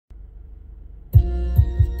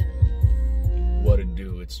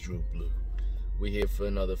it's Drew Blue. We're here for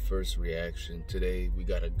another first reaction. Today we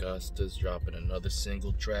got Augustus dropping another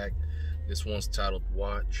single track. This one's titled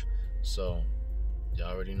Watch. So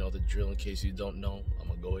y'all already know the drill. In case you don't know, I'm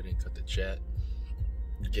gonna go ahead and cut the chat,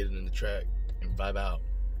 get it in the track, and vibe out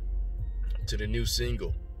to the new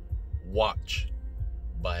single Watch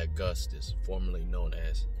by Augustus, formerly known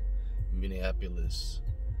as Minneapolis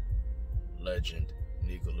legend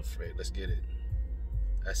Nikko Lafre. Let's get it.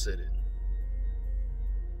 I said it.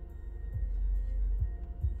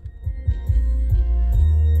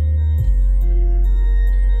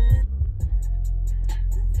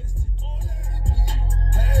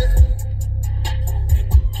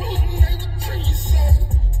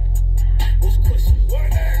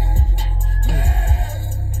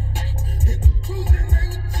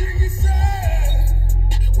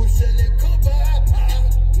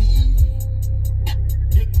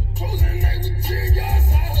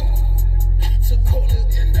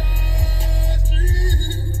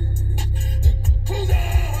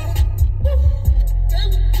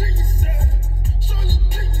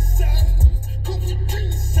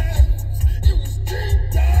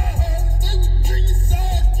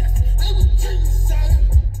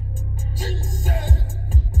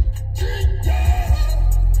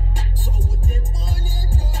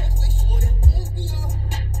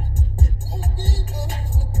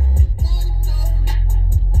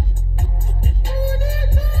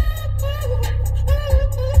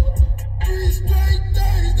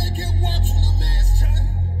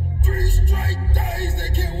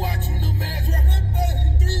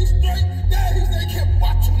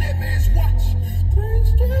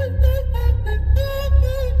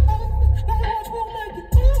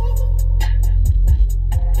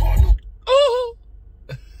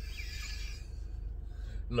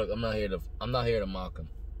 Look, I'm not here to mock him.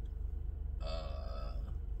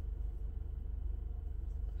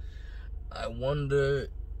 I wonder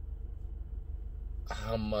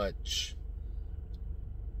how much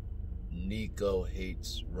Nikko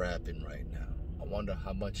hates rapping right now. I wonder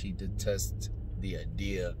how much he detests the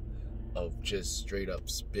idea of just straight up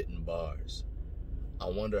spitting bars. I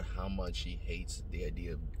wonder how much he hates the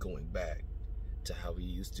idea of going back to how he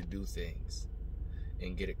used to do things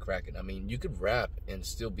and get it cracking. I mean, you could rap and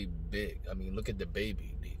still be big. I mean, look at the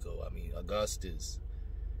baby, Nikko. I mean, Augustus.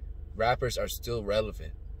 Rappers are still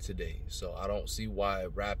relevant today, so I don't see why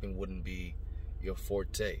rapping wouldn't be your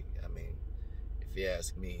forte. I mean, if you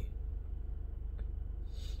ask me,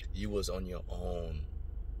 you was on your own,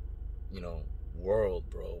 world,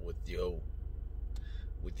 bro, with your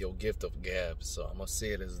gift of gab. So I'm gonna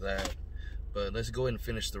say it as that. But let's go ahead and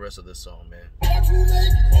finish the rest of this song, man.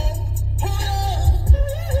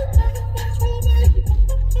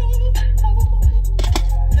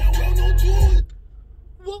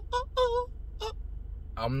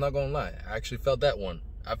 I'm not gonna lie, I actually felt that one.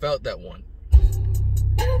 I felt that one.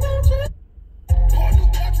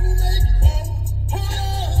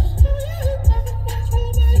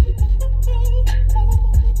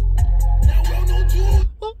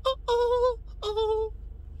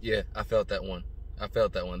 Yeah, I felt that one. I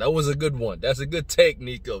felt that one. That was a good one. That's a good take,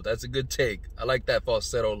 Nikko. That's a good take. I like that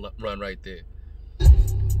falsetto run right there.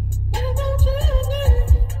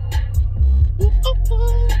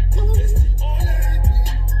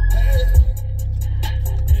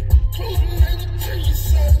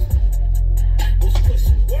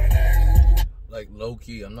 Like,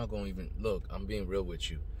 low-key, I'm not gonna even look, I'm being real with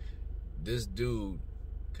you. This dude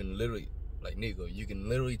can literally, like Nikko, you can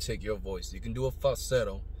literally take your voice, you can do a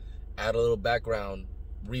falsetto, add a little background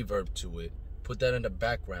reverb to it, put that in the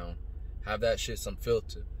background, have that shit some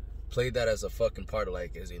filter, play that as a fucking part of,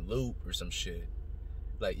 like, as a loop or some shit.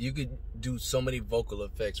 Like, you could do so many vocal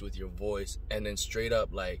effects with your voice and then straight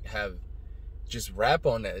up, like, have just rap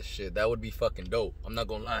on that shit. That would be fucking dope. I'm not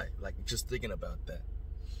gonna lie. Like, just thinking about that.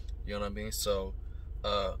 You know what I mean? So,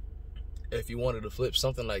 if you wanted to flip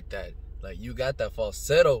something like that, like, you got that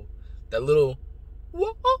falsetto, that little,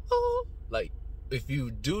 like, if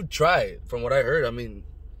you do try it, from what I heard, I mean,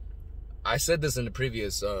 I said this in the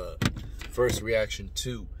previous first reaction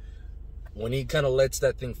too. When he kind of lets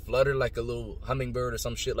that thing flutter like a little hummingbird or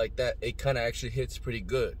some shit like that, it kind of actually hits pretty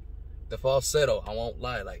good. The falsetto, I won't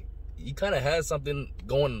lie, like, he kind of has something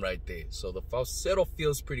going right there. So the falsetto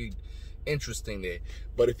feels pretty interesting there.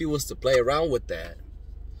 But if he was to play around with that,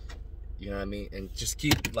 you know what I mean, and just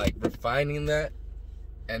keep, like, refining that,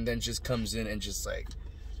 and then just comes in and just, like,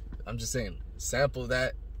 I'm just saying, sample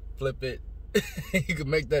that, flip it, you could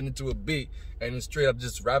make that into a beat and then straight up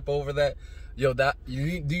just rap over that. Yo, do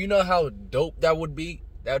you know how dope that would be?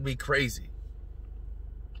 That would be crazy.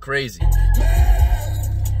 Crazy.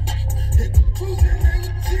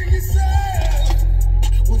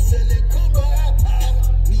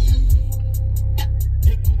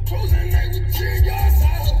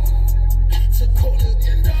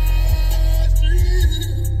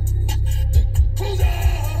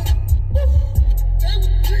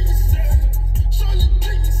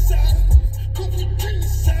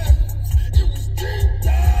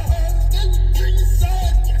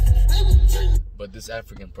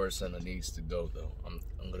 African person that needs to go, though.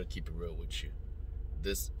 I'm gonna keep it real with you.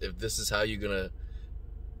 If this is how you're gonna,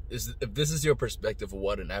 if this is your perspective of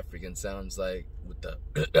what an African sounds like with the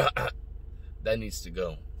that needs to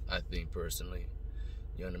go. I think personally,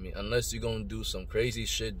 you know what I mean. Unless you're gonna do some crazy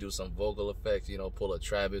shit, do some vocal effects, you know, pull a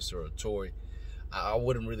Travis or a Tory, I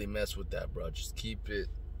wouldn't really mess with that, bro. Just keep it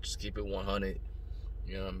 100.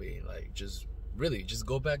 You know what I mean? Like, just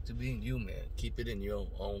go back to being you, man. Keep it in your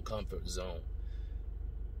own comfort zone.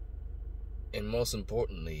 And most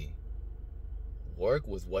importantly, work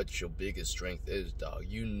with what your biggest strength is, dog.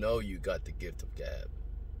 You know you got the gift of gab.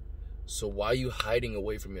 So why are you hiding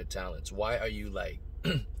away from your talents? Why are you, like,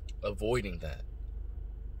 avoiding that?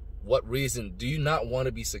 What reason? Do you not want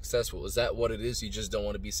to be successful? Is that what it is? You just don't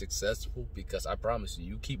want to be successful? Because I promise you,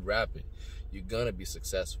 you keep rapping, you're going to be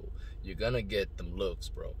successful. You're going to get them looks,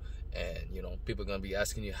 bro. And, you know, people are going to be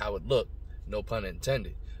asking you how it looked. No pun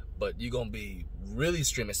intended. But you're going to be really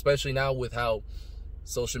streaming, especially now with how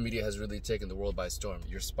social media has really taken the world by storm.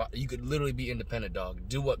 You could literally be independent, dog.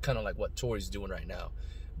 Do what kind of like what Tory's doing right now.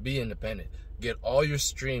 Be independent. Get all your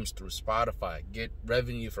streams through Spotify. Get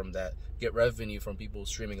revenue from that. Get revenue from people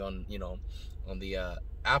streaming on, you know, on the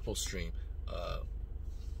Apple stream.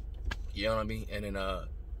 You know what I mean? And then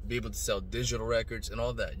be able to sell digital records and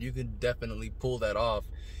all that. You can definitely pull that off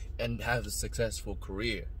and have a successful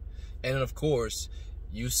career. And then, of course,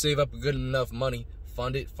 you save up good enough money,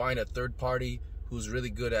 fund it, find a third party who's really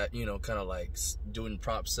good at, you know, kind of like doing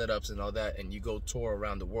prop setups and all that, and you go tour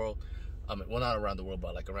around the world. I mean, well, not around the world,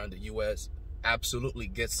 but like around the U.S. Absolutely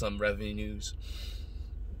get some revenues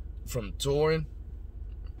from touring.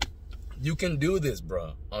 You can do this,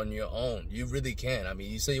 bro, on your own. You really can. I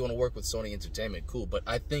mean, you say you want to work with Sony Entertainment, cool, but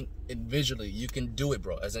I think visually you can do it,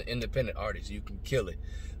 bro. As an independent artist, you can kill it.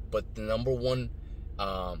 But the number one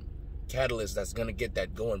catalyst that's gonna get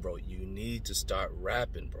that going, bro, you need to start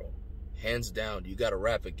rapping, bro. Hands down, you gotta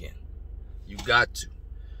rap again. You got to.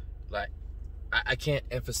 Like, I can't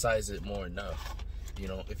emphasize it more enough. You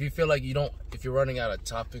know, if you feel like if you're running out of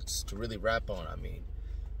topics to really rap on, I mean,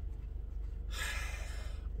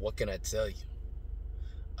 what can I tell you?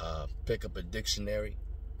 Pick up a dictionary,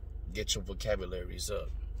 get your vocabularies up.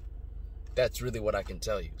 That's really what I can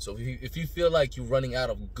tell you. So if you feel like you're running out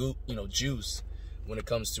of juice when it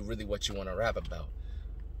comes to really what you want to rap about,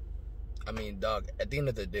 I mean, dog, at the end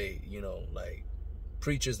of the day, you know, like,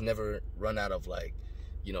 preachers never run out of, like,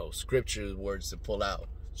 you know, scripture words to pull out.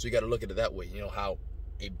 So you got to look at it that way. You know how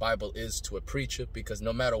a Bible is to a preacher, because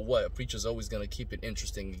no matter what, a preacher's always going to keep it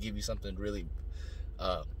interesting and give you something really,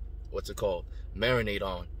 marinate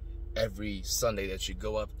on every Sunday that you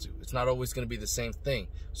go up to. It's not always going to be the same thing.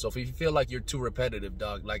 So if you feel like you're too repetitive,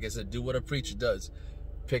 dog, like I said, do what a preacher does.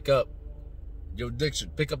 Pick up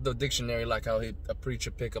the dictionary, like how a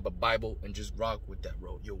preacher pick up a Bible, and just rock with that,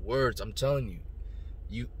 bro. Your words, I'm telling you,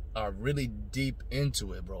 you are really deep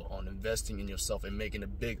into it, bro, on investing in yourself and making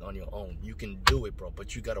it big on your own. You can do it, bro,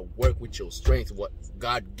 but you got to work with your strength, what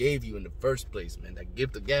God gave you in the first place, man. That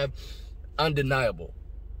gift of gab, undeniable.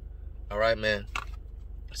 All right, man.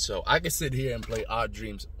 So I can sit here and play Odd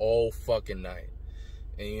Dreams all fucking night,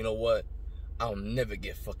 and you know what? I'll never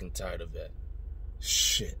get fucking tired of that.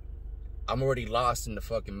 Shit. I'm already lost in the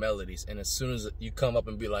fucking melodies, and as soon as you come up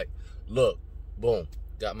and be like, look, boom,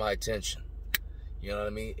 got my attention. You know what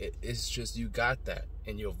I mean? It's just, you got that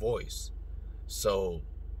in your voice. So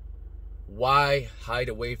why hide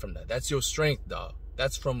away from that? That's your strength, dog.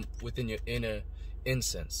 That's from within your inner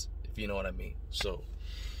incense, if you know what I mean. So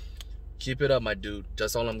keep it up, my dude.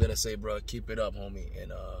 That's all I'm gonna say, bro. Keep it up, homie.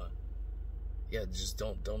 And yeah, just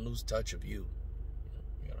don't lose touch of you.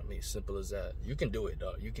 You know what I mean? Simple as that. You can do it,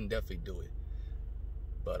 dog. You can definitely do it.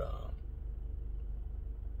 But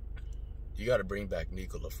you gotta bring back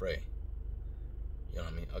Nikko Lafre. You know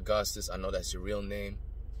what I mean? Augustus, I know that's your real name.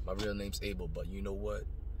 My real name's Abel, but you know what?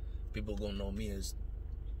 People gonna know me as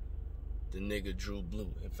the nigga Drew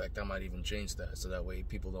Blue. In fact, I might even change that, so that way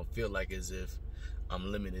people don't feel like as if I'm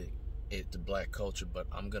limiting it to black culture, but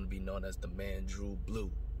I'm gonna be known as the man Drew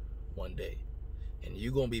Blue one day. And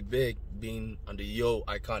you're gonna be big being under your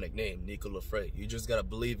iconic name, Nikko Lafre. You just gotta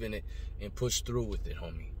believe in it and push through with it,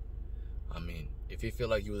 homie. I mean, if you feel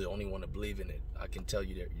like you're the only one to believe in it, I can tell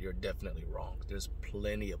you that you're definitely wrong. There's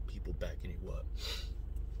plenty of people backing you up.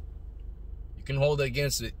 You can hold it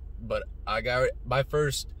against it, but I got my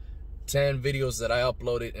first 10 videos that I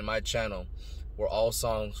uploaded in my channel were all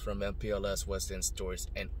songs from MPLS West End Stories,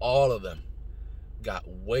 and all of them got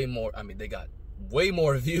way more, I mean, they got way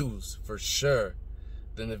more views for sure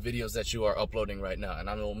than the videos that you are uploading right now. And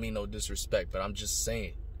I don't mean no disrespect, but I'm just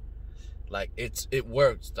saying, Like, it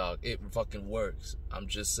works, dog. It fucking works. I'm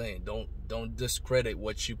just saying, don't discredit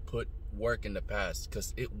what you put work in the past,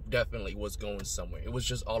 because it definitely was going somewhere. It was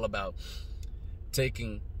just all about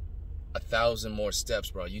taking 1,000 more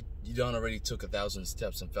steps, bro. You done already took 1,000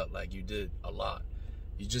 steps and felt like you did a lot.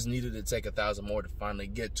 You just needed to take 1,000 more to finally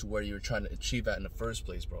get to where you were trying to achieve at in the first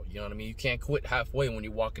place, bro. You know what I mean? You can't quit halfway when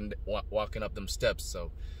you're walking up them steps.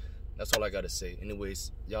 So that's all I gotta say.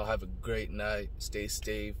 Anyways, y'all have a great night. Stay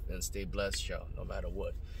safe and stay blessed, y'all, no matter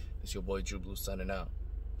what. It's your boy Drew Blue signing out.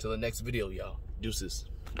 Till the next video, y'all. Deuces.